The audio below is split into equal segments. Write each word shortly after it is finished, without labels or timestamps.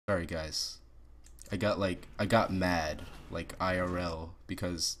Sorry guys, I got mad, like IRL,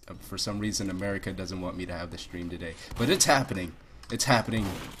 because for some reason America doesn't want me to have the stream today. But it's happening. It's happening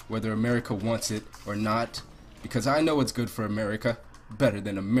whether America wants it or not, because I know what's good for America better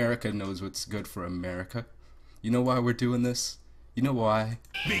than America knows what's good for America. You know why we're doing this? You know why?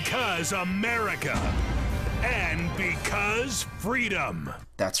 Because America, and because freedom.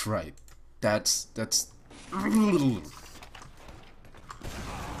 That's right. That's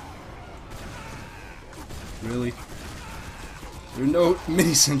really? There are no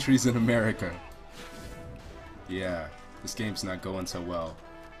mini centuries in America. Yeah, this game's not going so well.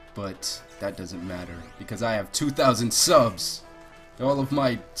 But that doesn't matter, because I have 2,000 subs! All of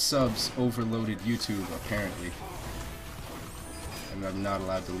my subs overloaded YouTube, apparently. And I'm not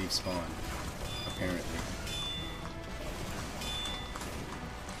allowed to leave spawn, apparently.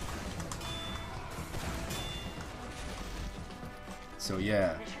 So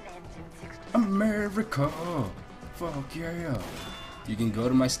yeah. America! Fuck yeah! You can go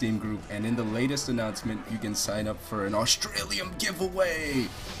to my Steam group, and in the latest announcement, you can sign up for an Australium giveaway!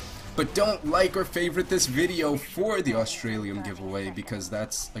 But don't like or favorite this video for the Australium giveaway, because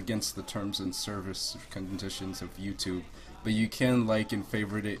that's against the terms and service conditions of YouTube. But you can like and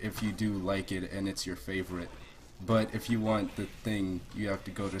favorite it if you do like it and it's your favorite. But if you want the thing, you have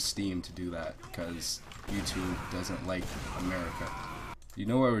to go to Steam to do that, because YouTube doesn't like America. You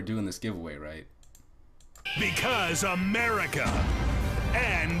know why we're doing this giveaway, right? Because America,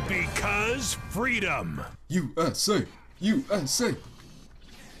 and because freedom. USA! USA!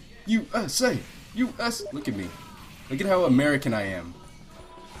 USA! US! Look at me. Look at how American I am.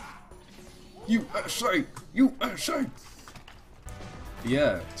 USA! USA!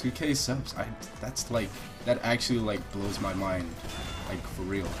 Yeah, 2K subs. That's like, that actually like blows my mind. Like, for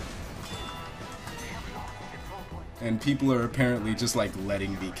real. And people are apparently just like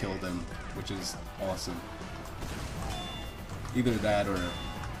letting me kill them, which is awesome. Either that or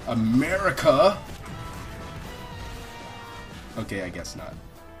America! Okay, I guess not.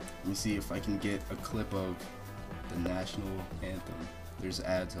 Let me see if I can get a clip of the national anthem. There's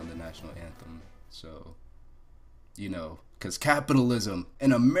ads on the national anthem, so, you know, because capitalism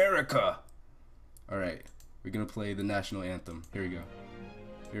in America! Alright, we're gonna play the national anthem. Here we go.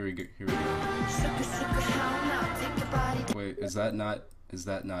 Here we go. Here we go. Wait, is that not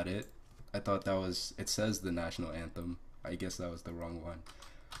it? I thought that was, it says the national anthem. I guess that was the wrong one.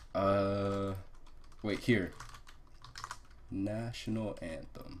 Wait, here. National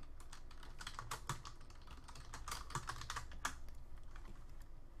anthem.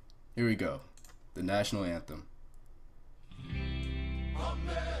 Here we go. The national anthem.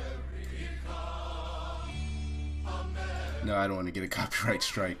 No, I don't want to get a copyright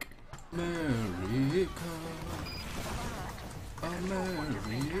strike. America.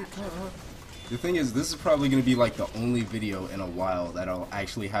 America. The thing is, this is probably going to be like the only video in a while that I'll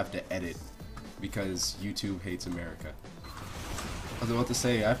actually have to edit, because YouTube hates America. I was about to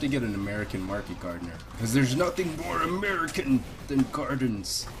say, I have to get an American market gardener, because there's nothing more American than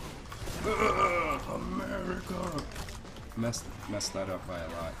gardens. Ugh, America. Messed that up by a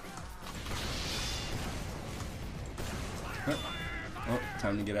lot. Oh,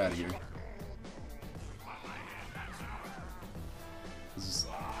 time to get out of here. This is,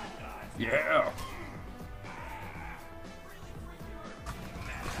 yeah.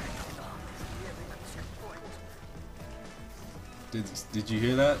 Did you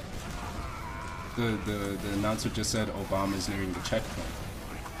hear that? The announcer just said Obama's nearing the checkpoint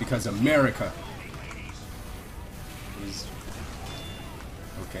because America is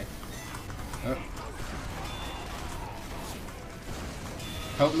okay.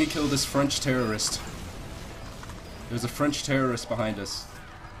 Help me kill this French terrorist. There's a French terrorist behind us.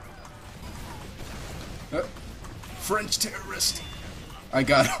 French terrorist! I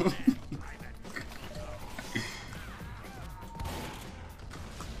got him.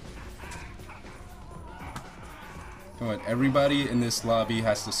 Come on, everybody in this lobby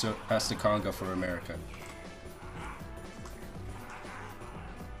has to conga for America.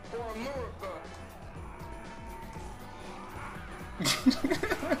 For America.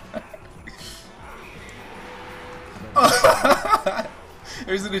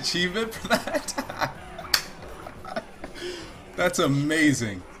 There's an achievement for that? That's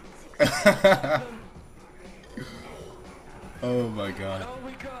amazing. Oh my god.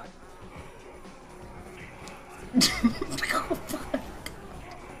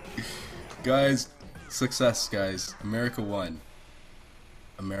 Guys, success, guys. America won.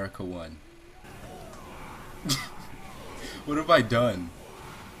 America won. What have I done?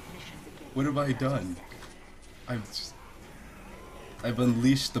 What have I done? I've just... I've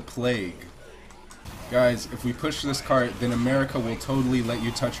unleashed the plague. Guys, if we push this cart, then America will totally let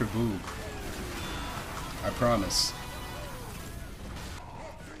you touch her boob. I promise.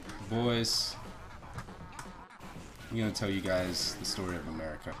 Boys, I'm gonna tell you guys the story of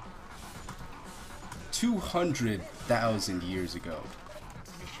America. 200,000 years ago,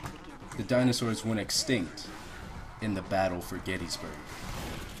 the dinosaurs went extinct in the battle for Gettysburg,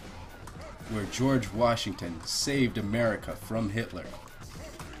 where George Washington saved America from Hitler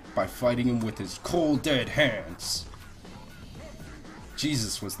by fighting him with his cold dead hands.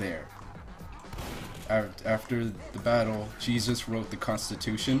 Jesus was there. After the battle, Jesus wrote the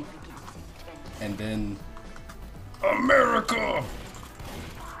Constitution, and then America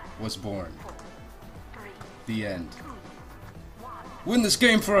was born. The end. Win this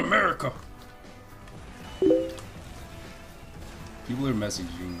game for America! People are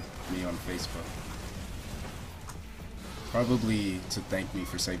messaging me on Facebook. Probably to thank me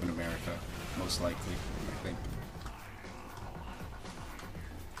for saving America, most likely, I think.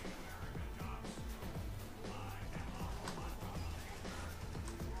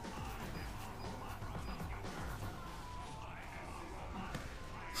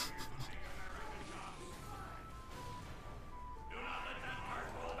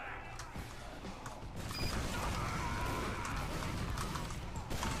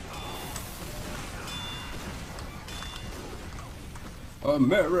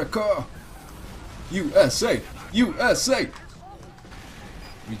 America! USA! USA!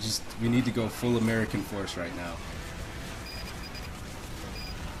 We need to go full American force right now.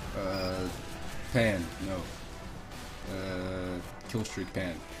 Pan, no. Killstreak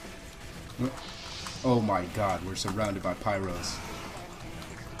Pan. Oh my god, we're surrounded by pyros.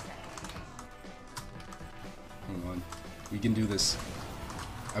 Hold on. We can do this.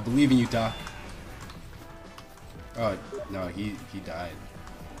 I believe in you, Doc. Oh, no, he died.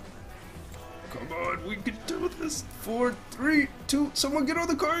 Come on, we can do this. 4, 3, 2, someone get on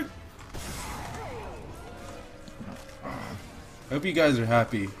the cart! I hope you guys are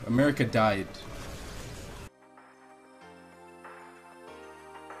happy. America died.